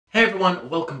everyone,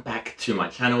 welcome back to my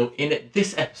channel. In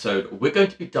this episode, we're going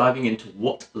to be diving into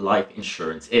what life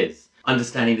insurance is,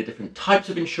 understanding the different types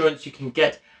of insurance you can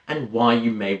get and why you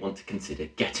may want to consider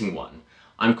getting one.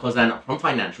 I'm Kozan from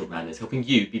Financial Manners, helping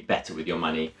you be better with your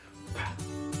money.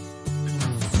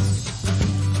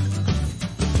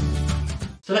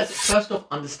 So let's first off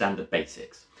understand the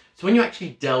basics. So when you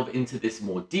actually delve into this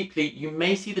more deeply, you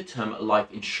may see the term life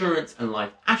insurance and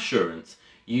life assurance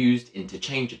used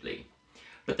interchangeably.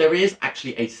 But there is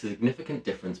actually a significant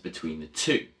difference between the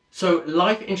two. So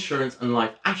life insurance and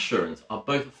life assurance are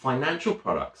both financial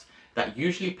products that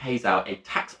usually pays out a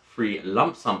tax-free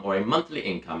lump sum or a monthly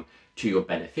income to your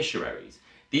beneficiaries.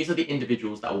 These are the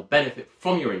individuals that will benefit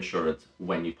from your insurance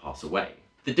when you pass away.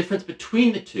 The difference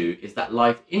between the two is that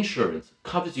life insurance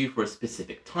covers you for a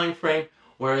specific time frame,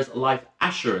 whereas life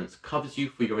assurance covers you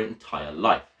for your entire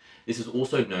life. This is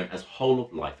also known as whole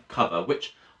of life cover,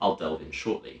 which I'll delve in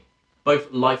shortly.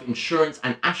 Both life insurance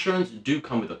and assurance do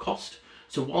come with a cost,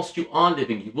 so whilst you are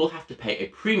living, you will have to pay a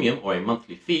premium or a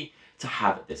monthly fee to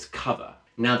have this cover.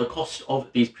 Now, the cost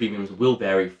of these premiums will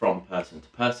vary from person to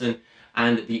person,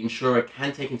 and the insurer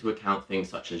can take into account things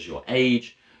such as your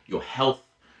age, your health,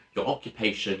 your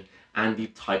occupation, and the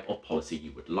type of policy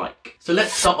you would like. So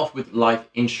let's start off with life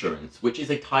insurance, which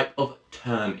is a type of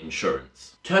term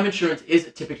insurance. Term insurance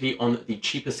is typically on the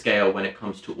cheaper scale when it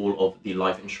comes to all of the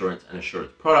life insurance and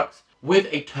assurance products. With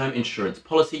a term insurance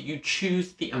policy, you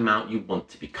choose the amount you want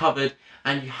to be covered,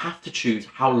 and you have to choose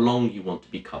how long you want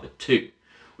to be covered to,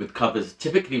 with covers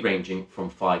typically ranging from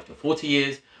 5 to 40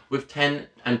 years, with 10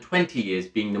 and 20 years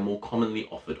being the more commonly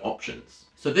offered options.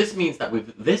 So this means that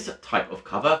with this type of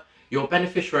cover, your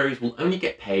beneficiaries will only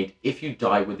get paid if you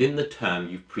die within the term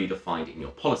you've predefined in your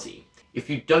policy. If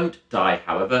you don't die,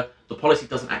 however, the policy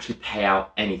doesn't actually pay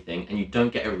out anything and you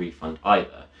don't get a refund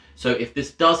either. So if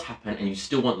this does happen and you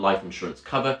still want life insurance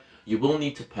cover, you will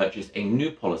need to purchase a new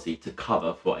policy to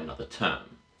cover for another term.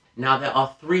 Now, there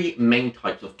are three main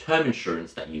types of term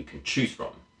insurance that you can choose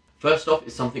from. First off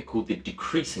is something called the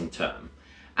decreasing term.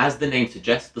 As the name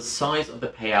suggests, the size of the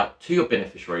payout to your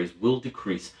beneficiaries will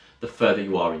decrease the further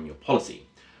you are in your policy.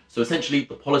 So essentially,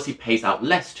 the policy pays out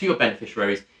less to your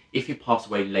beneficiaries if you pass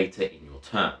away later in your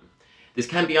term. This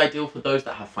can be ideal for those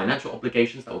that have financial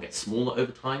obligations that will get smaller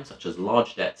over time, such as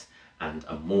large debts and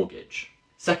a mortgage.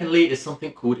 Secondly is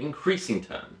something called increasing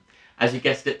term. As you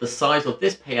guessed it, the size of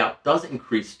this payout does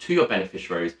increase to your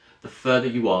beneficiaries the further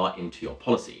you are into your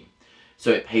policy.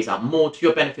 So it pays out more to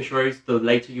your beneficiaries the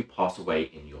later you pass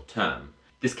away in your term.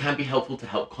 This can be helpful to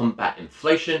help combat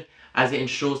inflation, as it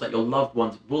ensures that your loved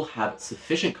ones will have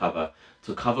sufficient cover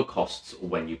to cover costs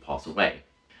when you pass away.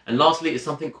 And lastly is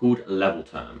something called level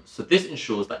term. So this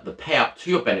ensures that the payout to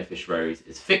your beneficiaries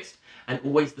is fixed and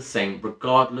always the same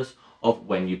regardless of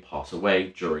when you pass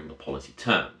away during the policy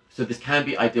term. So this can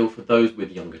be ideal for those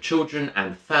with younger children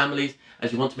and families,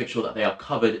 as you want to make sure that they are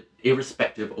covered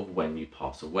irrespective of when you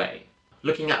pass away.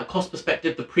 Looking at a cost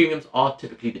perspective, the premiums are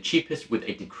typically the cheapest with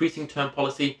a decreasing term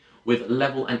policy, with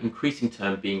level and increasing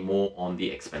term being more on the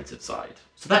expensive side.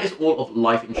 So that is all of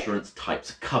life insurance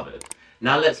types covered.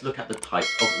 Now let's look at the type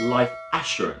of life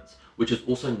assurance, which is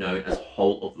also known as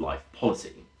whole of life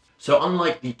policy. So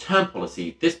unlike the term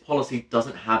policy, this policy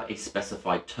doesn't have a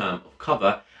specified term of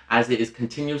cover, as it is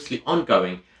continuously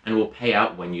ongoing and will pay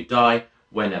out when you die,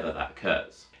 whenever that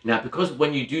occurs. Now, because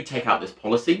when you do take out this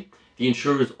policy, the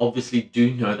insurers obviously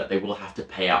do know that they will have to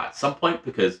pay out at some point,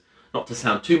 because, not to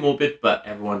sound too morbid, but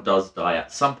everyone does die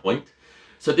at some point.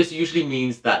 So this usually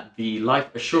means that the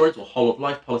life assurance or whole of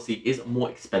life policy is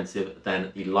more expensive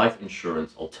than the life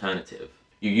insurance alternative.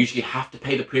 You usually have to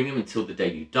pay the premium until the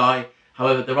day you die.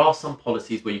 However, there are some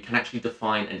policies where you can actually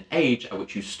define an age at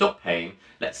which you stop paying.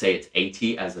 Let's say it's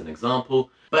 80 as an example,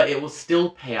 but it will still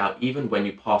pay out even when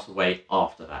you pass away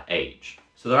after that age.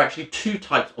 So there are actually two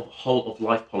types of whole of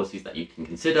life policies that you can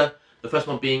consider. The first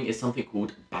one being is something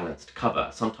called balanced cover,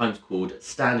 sometimes called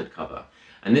standard cover.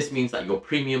 And this means that your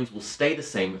premiums will stay the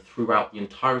same throughout the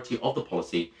entirety of the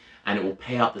policy, and it will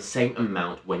pay out the same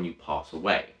amount when you pass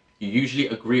away. You usually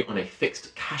agree on a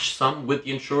fixed cash sum with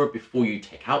the insurer before you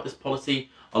take out this policy,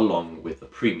 along with the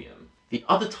premium. The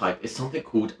other type is something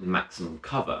called maximum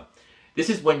cover. This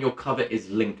is when your cover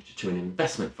is linked to an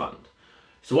investment fund.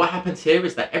 So what happens here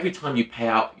is that every time you pay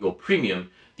out your premium,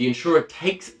 the insurer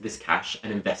takes this cash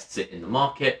and invests it in the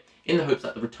market in the hopes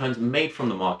that the returns made from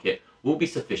the market will be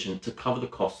sufficient to cover the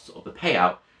costs of the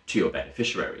payout to your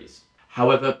beneficiaries.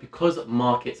 However, because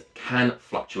markets can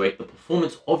fluctuate, the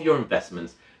performance of your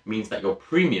investments means that your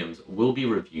premiums will be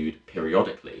reviewed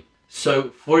periodically. So,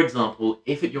 for example,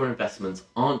 if your investments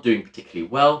aren't doing particularly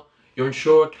well, your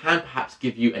insurer can perhaps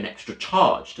give you an extra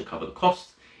charge to cover the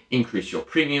costs increase your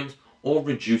premiums, or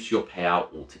reduce your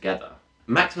payout altogether.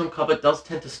 Maximum cover does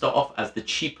tend to start off as the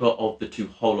cheaper of the two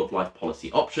whole of life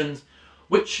policy options,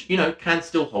 which, can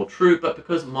still hold true, but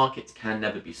because markets can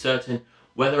never be certain,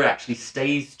 whether it actually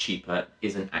stays cheaper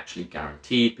isn't actually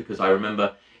guaranteed, because I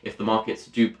remember if the markets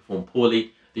do perform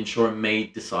poorly, the insurer may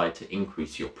decide to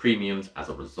increase your premiums as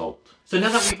a result. So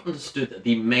now that we've understood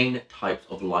the main types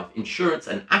of life insurance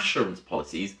and assurance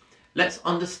policies, let's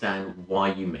understand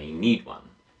why you may need one.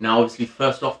 Now, obviously,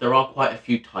 first off, there are quite a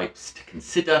few types to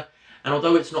consider, and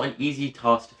although it's not an easy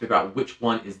task to figure out which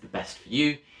one is the best for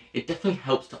you, it definitely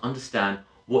helps to understand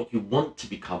what you want to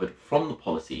be covered from the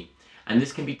policy, and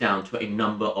this can be down to a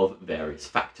number of various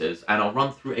factors, and I'll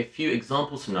run through a few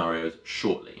example scenarios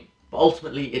shortly. But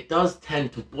ultimately, it does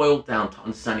tend to boil down to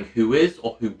understanding who is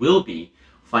or who will be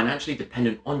financially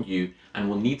dependent on you and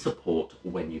will need support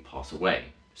when you pass away.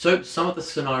 So some of the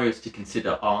scenarios to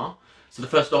consider are, so the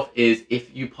first off is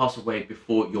if you pass away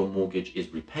before your mortgage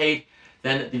is repaid,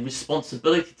 then the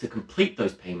responsibility to complete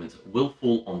those payments will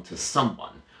fall onto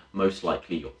someone, most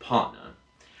likely your partner.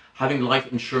 Having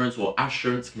life insurance or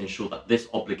assurance can ensure that this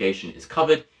obligation is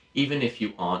covered even if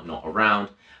you are not around,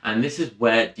 and this is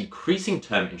where decreasing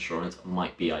term insurance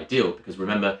might be ideal, because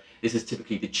remember, this is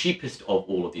typically the cheapest of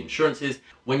all of the insurances.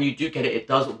 When you do get it, it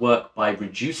does work by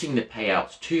reducing the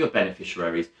payouts to your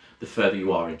beneficiaries the further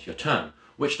you are into your term,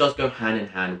 which does go hand in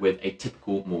hand with a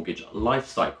typical mortgage life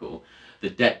cycle. The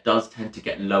debt does tend to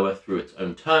get lower through its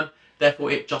own term,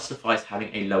 therefore it justifies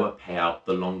having a lower payout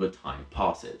the longer time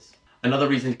passes. Another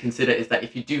reason to consider is that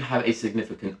if you do have a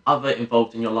significant other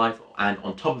involved in your life, and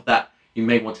on top of that, you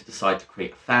may want to decide to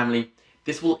create a family,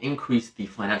 this will increase the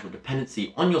financial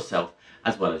dependency on yourself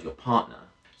as well as your partner.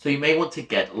 So you may want to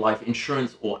get life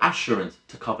insurance or assurance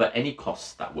to cover any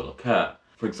costs that will occur.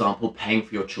 For example, paying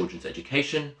for your children's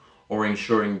education, or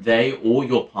ensuring they or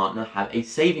your partner have a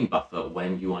saving buffer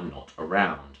when you are not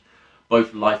around.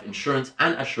 Both life insurance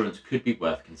and assurance could be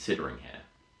worth considering here.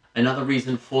 Another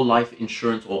reason for life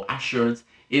insurance or assurance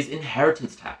is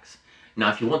inheritance tax. Now,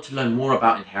 if you want to learn more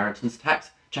about inheritance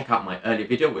tax, check out my earlier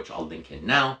video, which I'll link in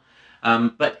now.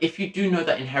 But if you do know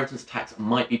that inheritance tax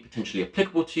might be potentially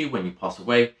applicable to you when you pass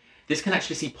away, this can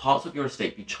actually see parts of your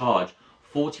estate be charged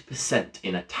 40%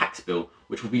 in a tax bill,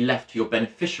 which will be left to your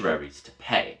beneficiaries to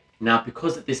pay. Now,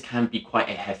 because this can be quite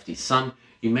a hefty sum,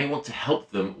 you may want to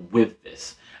help them with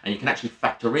this, and you can actually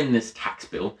factor in this tax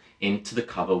bill into the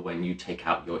cover when you take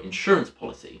out your insurance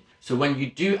policy. So when you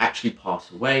do actually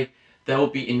pass away, there will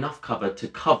be enough cover to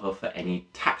cover for any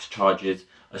tax charges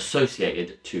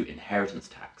associated to inheritance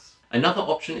tax. Another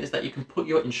option is that you can put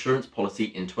your insurance policy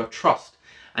into a trust,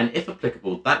 and if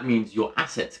applicable, that means your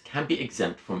assets can be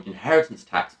exempt from inheritance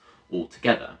tax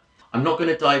altogether. I'm not going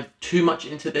to dive too much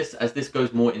into this, as this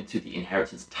goes more into the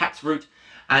inheritance tax route,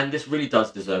 and this really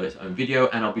does deserve its own video,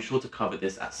 and I'll be sure to cover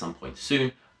this at some point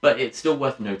soon, but it's still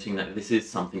worth noting that this is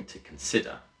something to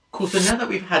consider. Cool, so now that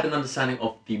we've had an understanding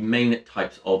of the main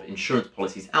types of insurance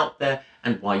policies out there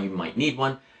and why you might need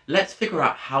one, let's figure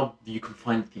out how you can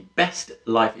find the best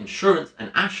life insurance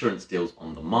and assurance deals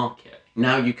on the market.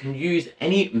 Now, you can use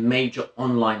any major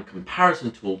online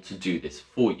comparison tool to do this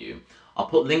for you. I'll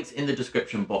put links in the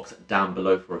description box down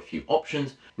below for a few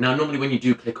options. Now, normally when you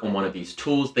do click on one of these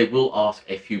tools, they will ask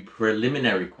a few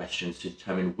preliminary questions to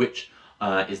determine which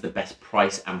is the best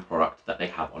price and product that they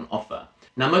have on offer.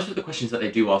 Now, most of the questions that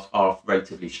they do ask are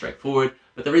relatively straightforward,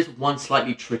 but there is one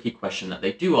slightly tricky question that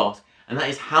they do ask, and that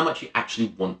is how much you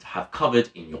actually want to have covered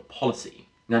in your policy.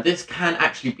 Now, this can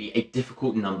actually be a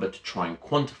difficult number to try and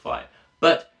quantify,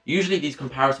 but usually these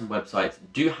comparison websites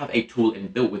do have a tool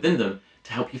inbuilt within them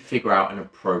to help you figure out an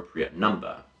appropriate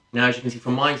number. Now, as you can see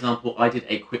from my example, I did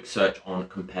a quick search on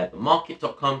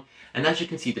comparethemarket.com, and as you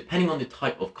can see, depending on the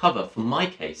type of cover, for my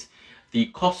case, the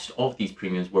cost of these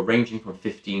premiums were ranging from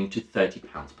 £15 to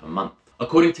 £30 per month.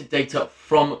 According to data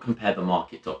from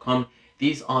comparethemarket.com,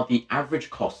 these are the average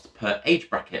costs per age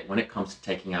bracket when it comes to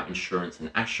taking out insurance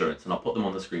and assurance, and I'll put them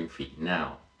on the screen for you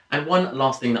now. And one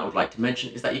last thing that I would like to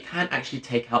mention is that you can actually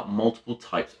take out multiple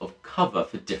types of cover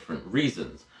for different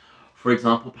reasons. For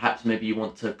example, perhaps maybe you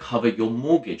want to cover your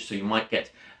mortgage, so you might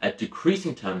get a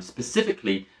decreasing term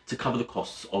specifically to cover the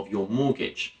costs of your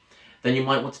mortgage. Then you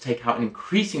might want to take out an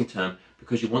increasing term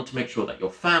because you want to make sure that your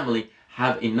family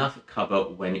have enough cover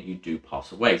when you do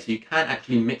pass away. So you can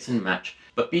actually mix and match,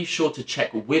 but be sure to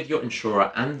check with your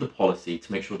insurer and the policy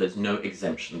to make sure there's no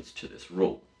exemptions to this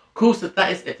rule. Cool, so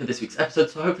that is it for this week's episode.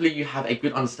 So hopefully you have a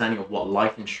good understanding of what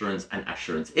life insurance and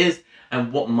assurance is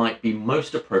and what might be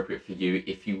most appropriate for you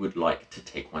if you would like to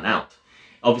take one out.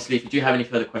 Obviously, if you do have any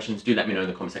further questions, do let me know in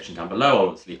the comment section down below. I'll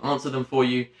obviously answer them for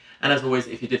you. And as always,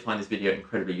 if you did find this video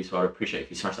incredibly useful, I'd appreciate if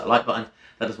you smash that like button.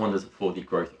 That does wonders for the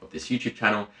growth of this YouTube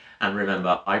channel. And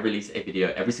remember, I release a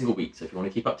video every single week, so if you want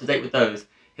to keep up to date with those,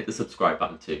 hit the subscribe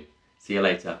button too. See you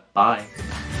later. Bye.